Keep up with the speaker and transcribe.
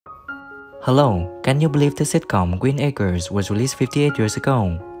Hello, can you believe the sitcom Green Acres was released 58 years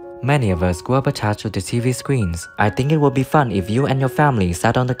ago? Many of us grew up attached to the TV screens. I think it would be fun if you and your family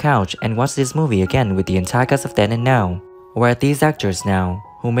sat on the couch and watched this movie again with the entire cast of then and now. Where are these actors now,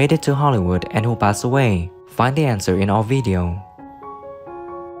 who made it to Hollywood and who passed away? Find the answer in our video.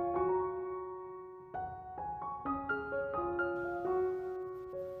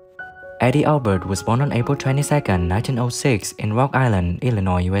 Eddie Albert was born on April 22, 1906 in Rock Island,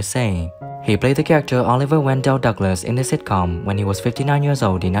 Illinois, USA. He played the character Oliver Wendell Douglas in the sitcom when he was 59 years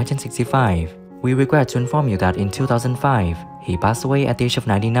old in 1965. We regret to inform you that in 2005, he passed away at the age of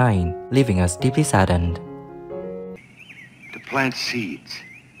 99, leaving us deeply saddened. To plant seeds,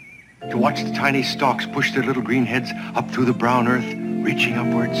 to watch the tiny stalks push their little green heads up through the brown earth, reaching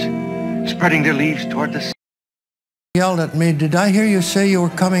upwards, spreading their leaves toward the sun. Yelled at me, "Did I hear you say you were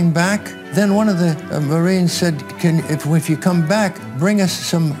coming back?" Then one of the Marines said, if you come back, bring us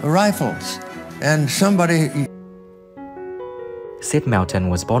some rifles. And somebody... Sid Melton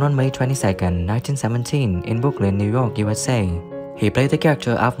was born on May 22, 1917 in Brooklyn, New York, USA. He played the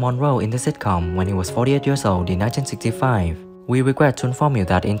character Alf Monroe in the sitcom when he was 48 years old in 1965. We regret to inform you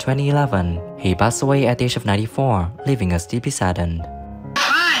that in 2011, he passed away at the age of 94, leaving us deeply saddened.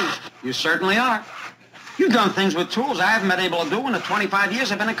 Fine! You certainly are. You've done things with tools I haven't been able to do in the 25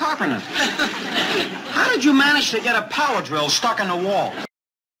 years I've been a carpenter. How did you manage to get a power drill stuck in the wall?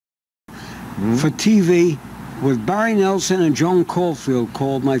 For TV, with Barry Nelson and Joan Caulfield,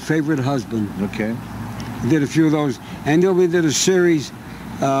 called My Favorite Husband. Okay. Did a few of those. And then we did a series,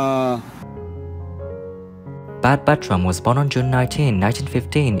 Pat Buttram was born on June 19,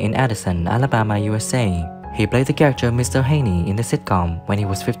 1915 in Addison, Alabama, USA. He played the character Mr. Haney in the sitcom when he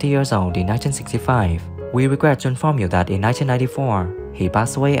was 50 years old in 1965. We regret to inform you that in 1994, he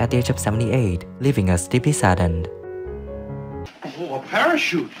passed away at the age of 78, leaving us deeply saddened. Oh, a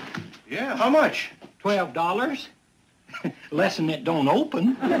parachute. Yeah, how much? $12. Less than it don't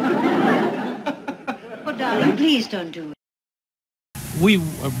open. Oh, darling, please don't do it. We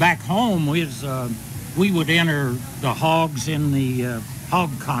were back home. We would enter the hogs in the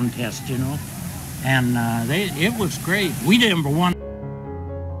hog contest, you know, and it was great. We never won.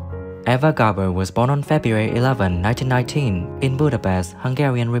 Eva Gabor was born on February 11, 1919 in Budapest,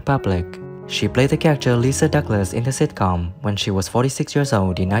 Hungarian Republic. She played the character Lisa Douglas in the sitcom when she was 46 years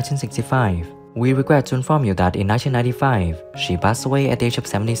old in 1965. We regret to inform you that in 1995, she passed away at the age of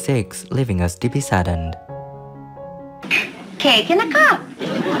 76, leaving us deeply saddened. Cake in a cup.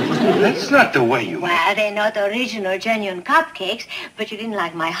 That's not the way you... Well, they're not original, genuine cupcakes, but you didn't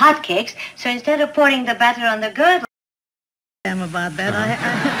like my hot cakes, so instead of pouring the batter on the girdle... About that,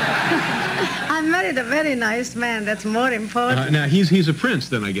 I married a very nice man. That's more important. Now he's a prince,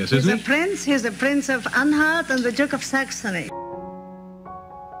 then I guess, isn't he? He's a prince. He's the Prince of Anhalt and the Duke of Saxony.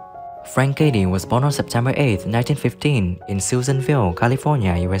 Frank Cady was born on September 8, 1915 in Susanville,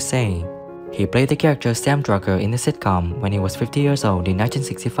 California, USA. He played the character Sam Drucker in the sitcom when he was 50 years old in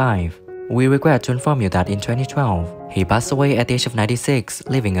 1965. We regret to inform you that in 2012, he passed away at the age of 96,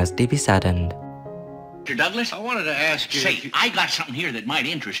 leaving us deeply saddened. Mr. Douglas? I wanted to ask you... Say, I got something here that might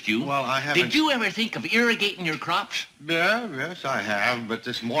interest you. Well, I haven't... Did you ever think of irrigating your crops? Yeah, yes, I have, but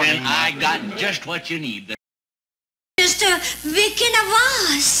this morning... Then I got just what you need. Just a Vic in a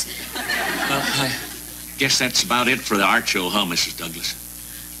vase. Well, I guess that's about it for the art show, huh, Mrs. Douglas?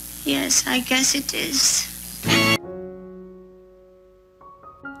 Yes, I guess it is.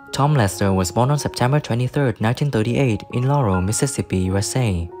 Tom Lester was born on September 23, 1938 in Laurel, Mississippi,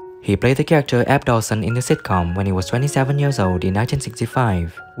 USA. He played the character Ab Dawson in the sitcom when he was 27 years old in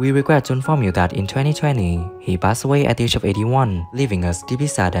 1965. We regret to inform you that in 2020, he passed away at the age of 81, leaving us deeply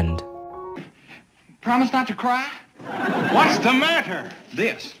saddened. Promise not to cry? What's the matter?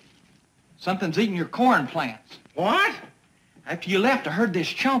 This. Something's eating your corn plants. What? After you left, I heard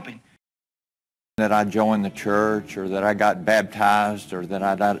this chomping. That I joined the church or that I got baptized or that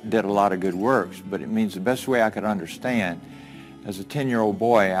I did a lot of good works, but it means the best way I could understand. As a 10-year-old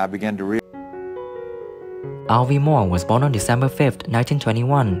boy, I began to realize... Alvy Moore was born on December 5,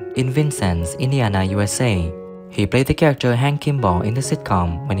 1921 in Vincennes, Indiana, USA. He played the character Hank Kimball in the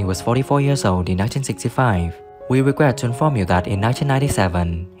sitcom when he was 44 years old in 1965. We regret to inform you that in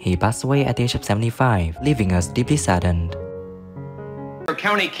 1997, he passed away at the age of 75, leaving us deeply saddened.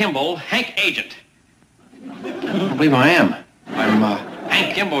 County Kimball, Hank Agent. I don't believe I am. I'm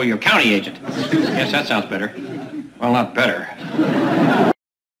Hank Kimball, your county agent. Yes, that sounds better. Well, not better.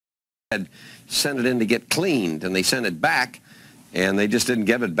 Sent it in to get cleaned, and they sent it back, and they just didn't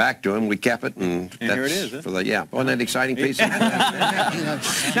give it back to him. We kept it, and that's here it is, huh? for the, yeah. Wasn't that exciting piece?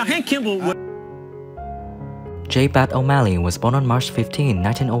 Now, Hank Kimball... J. Pat O'Malley was born on March 15,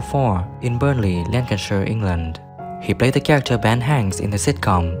 1904 in Burnley, Lancashire, England. He played the character Ben Hanks in the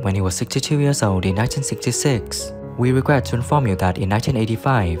sitcom when he was 62 years old in 1966. We regret to inform you that in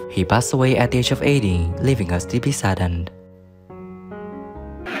 1985, he passed away at the age of 80, leaving us deeply saddened.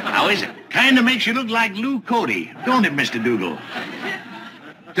 How is it? Kinda makes you look like Lou Cody, don't it, Mr. Dougal?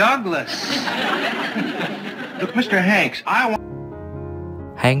 Douglas. Look, Mr. Hanks, I want...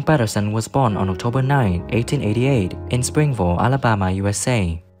 Hank Patterson was born on October 9, 1888 in Springville, Alabama,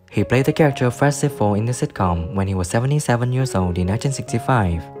 USA. He played the character Fred Ziffel in the sitcom when he was 77 years old in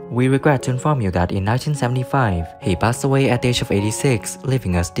 1965. We regret to inform you that in 1975, he passed away at the age of 86,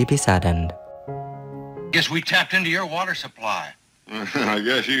 leaving us deeply saddened. Guess we tapped into your water supply. I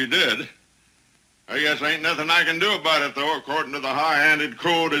guess you did. I guess ain't nothing I can do about it, though, according to the high-handed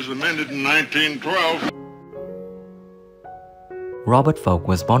code as amended in 1912. Robert Folk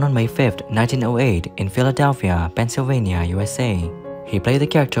was born on May 5, 1908 in Philadelphia, Pennsylvania, USA. He played the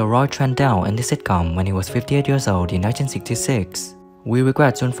character Roy Trendell in the sitcom when he was 58 years old in 1966. We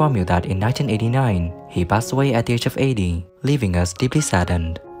regret to inform you that in 1989, he passed away at the age of 80, leaving us deeply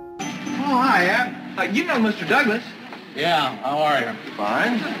saddened. Oh, hi, you know Mr. Douglas? Yeah, how are you?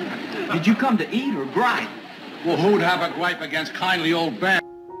 Fine. Did you come to eat or gripe? Well, who'd have a gripe against kindly old Ben?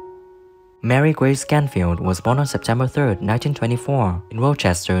 Mary Grace Canfield was born on September 3, 1924 in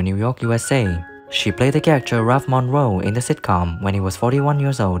Rochester, New York, USA. She played the character Ralph Monroe in the sitcom when he was 41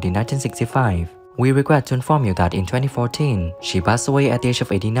 years old in 1965. We regret to inform you that in 2014, she passed away at the age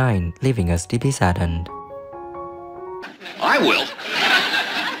of 89, leaving us deeply saddened. I will.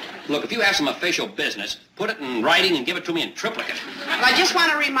 Look, if you have some official business, put it in writing and give it to me in triplicate. Well, I just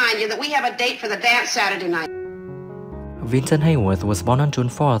want to remind you that we have a date for the dance Saturday night. Vincent Hayworth was born on June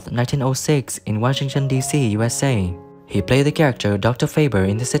 4, 1906 in Washington, D.C., USA. He played the character Dr. Faber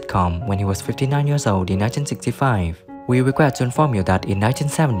in the sitcom when he was 59 years old in 1965. We regret to inform you that in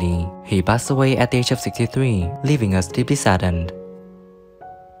 1970, he passed away at the age of 63, leaving us deeply saddened.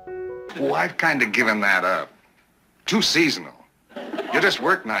 Oh, I've kind of given that up. Too seasonal. You just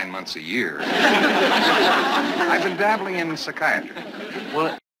work 9 months a year. I've been dabbling in psychiatry.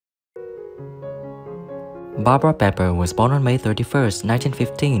 Well, Barbara Pepper was born on May 31,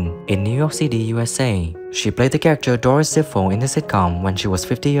 1915 in New York City, USA. She played the character Doris Ziffel in the sitcom when she was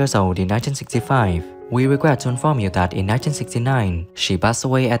 50 years old in 1965. We regret to inform you that in 1969, she passed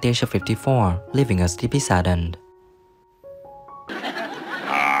away at the age of 54, leaving us deeply saddened.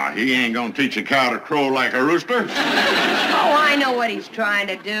 He ain't gonna teach a cow to crow like a rooster. Oh, I know what he's trying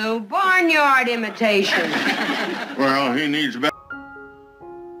to do. Barnyard imitation. Well, he needs better.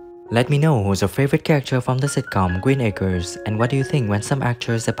 Let me know who's your favorite character from the sitcom Green Acres and what do you think when some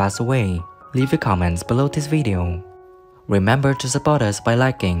actors have passed away. Leave your comments below this video. Remember to support us by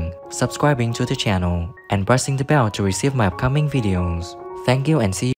liking, subscribing to the channel, and pressing the bell to receive my upcoming videos. Thank you and see you.